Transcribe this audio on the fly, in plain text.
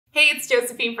Hey, it's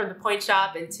Josephine from the Pointe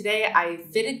shop, and today I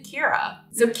fitted Keara.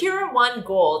 So Keara won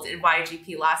gold in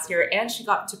YAGP last year, and she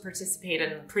got to participate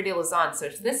in Pretty Lausanne, so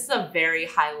this is a very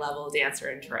high-level dancer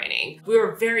in training. We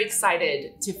were very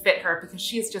excited to fit her because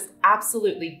she is just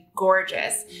absolutely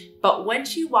gorgeous. But when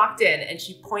she walked in and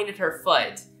she pointed her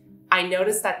foot, I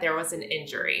noticed that there was an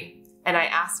injury. And I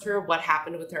asked her what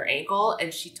happened with her ankle,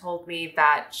 and she told me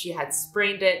that she had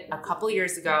sprained it a couple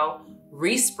years ago,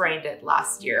 re-sprained it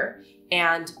last year,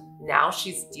 and now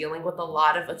she's dealing with a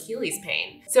lot of Achilles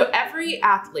pain. So every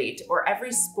athlete or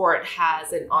every sport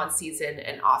has an on-season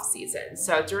and off-season.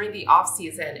 So during the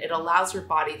off-season, it allows your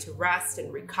body to rest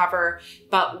and recover.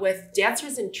 But with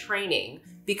dancers in training,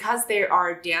 because they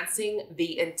are dancing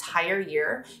the entire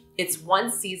year, it's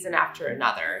one season after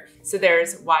another. So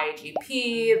there's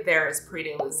YAGP, there's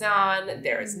Pretty Lausanne,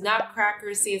 there's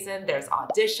Nutcracker season, there's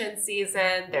audition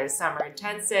season, there's summer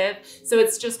intensive. So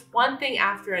it's just one thing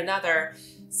after another.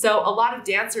 So a lot of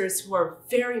dancers who are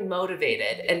very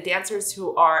motivated and dancers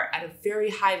who are at a very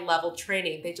high level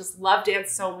training, they just love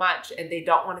dance so much and they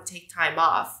don't want to take time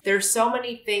off. There's so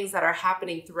many things that are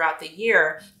happening throughout the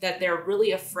year that they're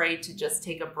really afraid to just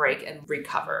take a break and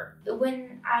recover.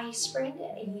 When I sprained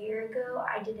it a year ago,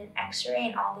 I did an x-ray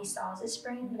and all these saw was a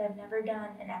sprain, but I've never done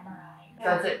an MRI.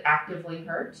 Does it actively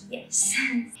hurt? Yes.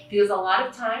 Because a lot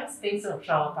of times things don't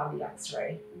show up on the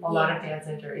x-ray. A lot of dance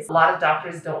injuries. A lot of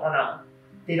doctors don't want to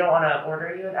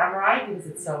order you an MRI because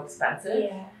it's so expensive.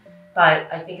 Yeah. But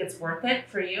I think it's worth it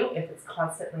for you if it's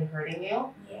constantly hurting you.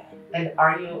 Yeah. And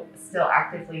are you still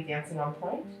actively dancing on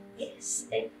Pointe? Yes,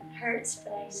 it hurts,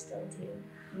 but I still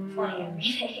do Pointe every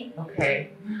day.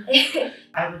 Okay.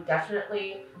 I would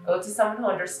definitely go to someone who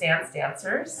understands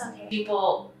dancers. Okay.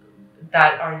 People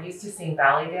that are used to seeing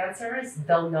ballet dancers,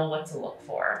 they'll know what to look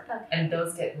for. Okay. And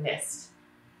those get missed.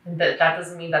 And that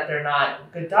doesn't mean that they're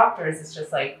not good doctors. It's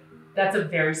just like, that's a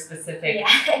very specific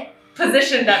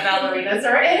position that ballerinas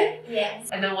are in. Yes.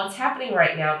 And then what's happening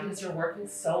right now, because you're working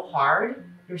so hard,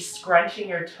 you're scrunching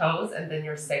your toes and then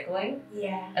you're cycling.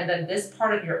 Yeah. And then this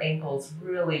part of your ankle is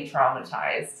really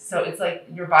traumatized. So it's like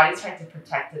your body's trying to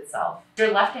protect itself.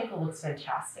 Your left ankle looks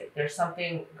fantastic. There's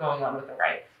something going on with the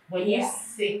right. When you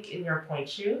sink in your Pointe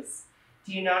shoes,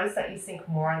 do you notice that you sink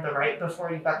more on the right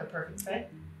before you got the perfect fit?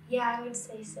 Yeah, I would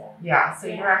say so. Yeah, so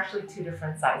you're actually two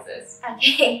different sizes.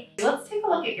 Okay. Let's take a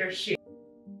look at your shoe.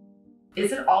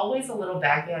 Is it always a little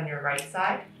baggy on your right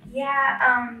side?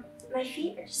 Yeah, my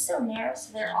feet are just so narrow,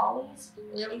 so they're always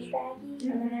really baggy,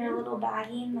 and then they're a little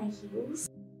baggy in my heels.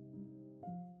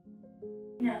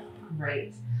 No.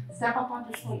 Great. Step up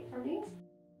onto Pointe for me.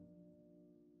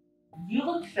 You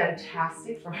look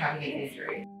fantastic for having an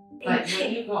injury. But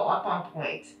when you go up on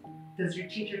Pointe, does your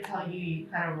teacher tell you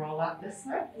kind of roll up this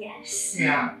way? Yes.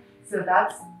 Yeah. So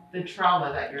that's the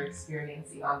trauma that you're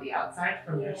experiencing on the outside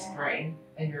from your sprain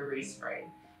and your re-sprain.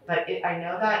 But I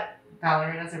know that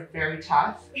ballerinas are very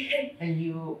tough and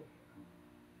you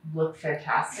look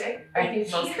fantastic. I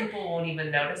think most people won't even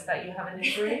notice that you have an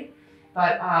injury.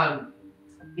 But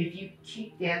if you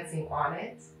keep dancing on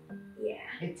it,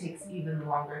 it takes even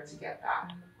longer to get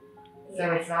back.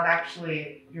 So it's not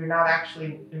actually, you're not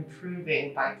actually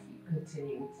improving by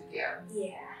continuing to dance.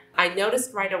 Yeah. I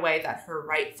noticed right away that her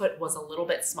right foot was a little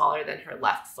bit smaller than her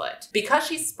left foot. Because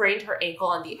she sprained her ankle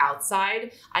on the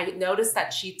outside, I noticed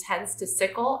that she tends to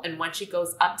sickle, and when she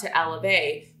goes up to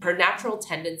elevate, her natural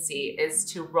tendency is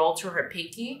to roll to her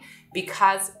pinky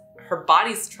because her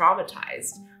body's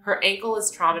traumatized. Her ankle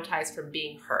is traumatized from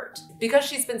being hurt. Because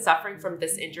she's been suffering from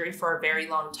this injury for a very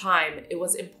long time, it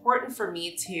was important for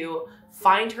me to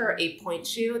find her a Pointe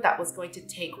shoe that was going to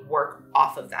take work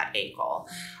off of that ankle.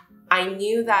 I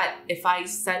knew that if I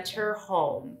sent her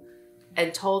home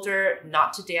and told her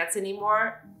not to dance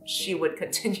anymore, she would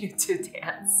continue to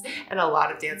dance. And a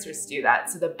lot of dancers do that.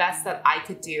 So the best that I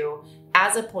could do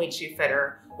as a Pointe shoe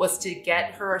fitter was to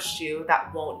get her a shoe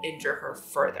that won't injure her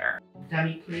further.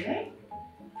 Demi-plie?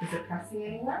 Is it pressing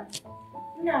anywhere?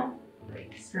 No.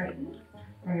 Great. Straighten.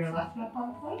 Bring your left foot up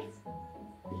on Pointe.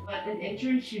 But an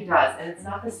injury shoe does, and it's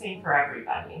not the same for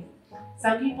everybody.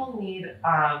 Some people need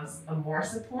more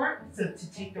support, so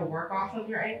to take the work off of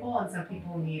your ankle, and some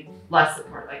people need less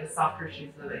support, like a softer shoe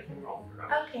so they can roll through.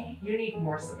 Okay. You need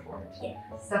more support. Yeah.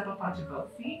 Step up onto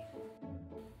both feet.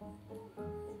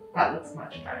 That looks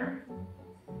much better.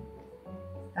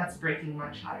 That's breaking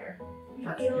much higher.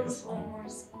 That's feels way more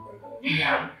supported.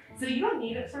 Yeah. So you don't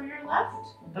need it for your left,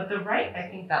 but the right, I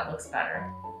think that looks better.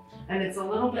 And it's a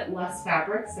little bit less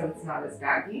fabric, so it's not as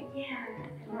baggy. Yeah.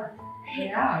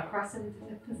 Yeah, cross into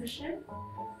the position.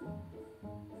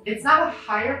 It's not a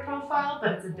higher profile,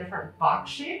 but it's a different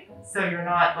box shape. So you're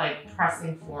not like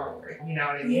pressing forward, you know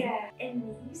what I mean? Yeah,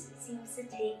 and these it seems to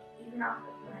take, even off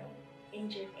of my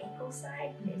injured ankle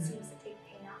side, it seems to take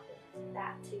pain off of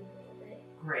that too a little bit.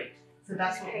 Great. So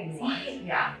that's what we Crazy. want.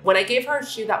 Yeah. When I gave her a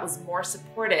shoe that was more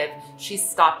supportive, she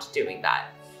stopped doing that.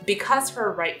 Because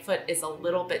her right foot is a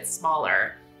little bit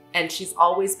smaller and she's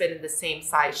always been in the same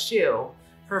size shoe,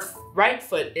 her right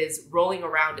foot is rolling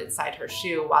around inside her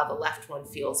shoe while the left one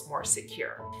feels more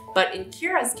secure. But in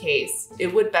Keara's case,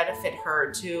 it would benefit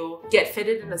her to get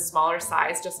fitted in a smaller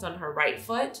size just on her right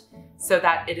foot so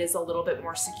that it is a little bit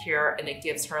more secure and it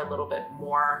gives her a little bit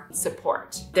more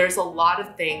support. There's a lot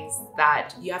of things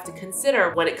that you have to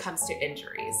consider when it comes to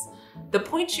injuries. The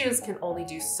Pointe shoes can only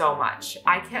do so much.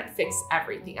 I can't fix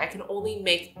everything. I can only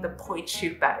make the Pointe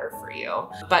shoe better for you.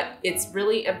 But it's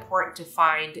really important to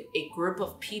find a group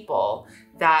of people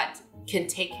that can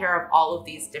take care of all of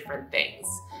these different things.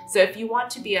 So if you want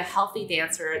to be a healthy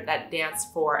dancer that dances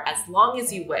for as long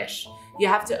as you wish, you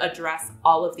have to address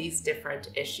all of these different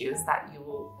issues that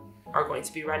you are going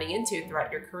to be running into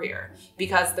throughout your career,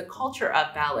 because the culture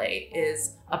of ballet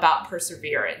is about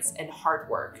perseverance and hard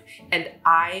work. And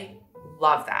I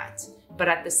love that. But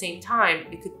at the same time,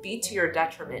 it could be to your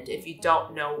detriment if you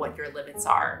don't know what your limits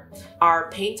are. Our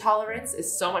pain tolerance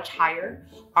is so much higher.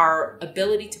 Our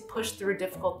ability to push through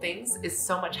difficult things is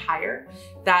so much higher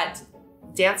that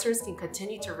dancers can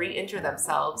continue to re-injure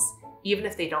themselves even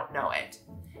if they don't know it.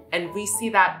 And we see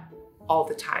that all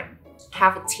the time.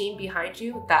 Have a team behind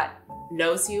you that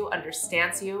knows you,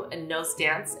 understands you, and knows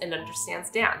dance and understands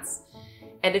dance.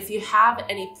 And if you have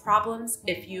any problems,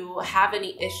 if you have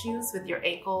any issues with your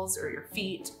ankles or your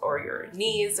feet or your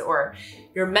knees or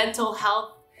your mental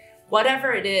health,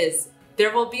 whatever it is,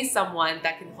 there will be someone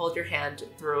that can hold your hand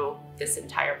through this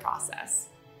entire process.